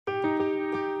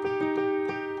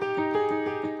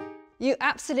You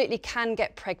absolutely can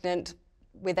get pregnant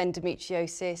with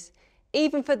endometriosis.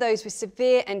 Even for those with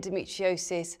severe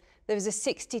endometriosis, there is a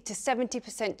 60 to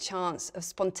 70% chance of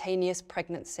spontaneous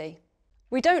pregnancy.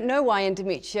 We don't know why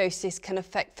endometriosis can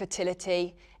affect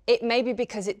fertility. It may be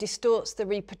because it distorts the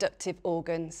reproductive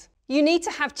organs. You need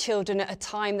to have children at a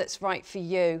time that's right for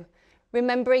you,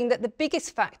 remembering that the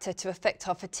biggest factor to affect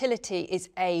our fertility is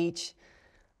age.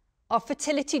 Our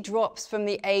fertility drops from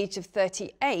the age of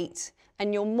 38,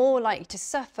 and you're more likely to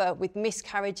suffer with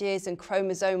miscarriages and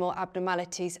chromosomal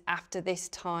abnormalities after this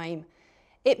time.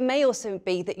 It may also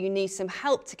be that you need some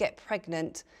help to get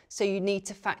pregnant, so you need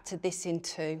to factor this in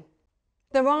too.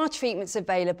 There are treatments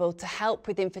available to help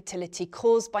with infertility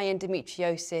caused by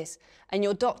endometriosis, and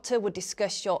your doctor will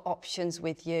discuss your options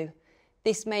with you.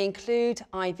 This may include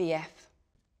IVF.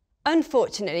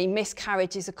 Unfortunately,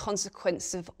 miscarriage is a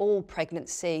consequence of all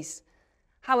pregnancies.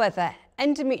 However,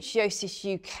 Endometriosis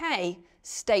UK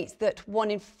states that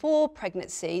 1 in 4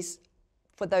 pregnancies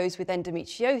for those with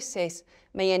endometriosis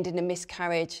may end in a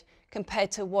miscarriage,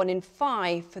 compared to 1 in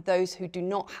 5 for those who do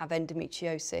not have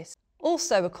endometriosis.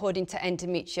 Also, according to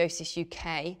Endometriosis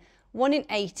UK, 1 in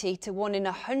 80 to 1 in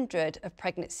 100 of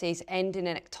pregnancies end in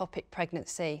an ectopic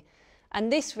pregnancy,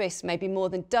 and this risk may be more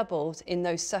than doubled in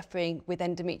those suffering with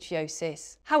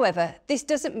endometriosis. However, this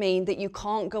doesn't mean that you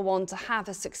can't go on to have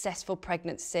a successful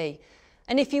pregnancy,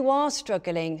 and if you are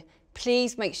struggling,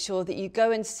 please make sure that you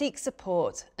go and seek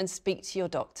support and speak to your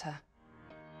doctor.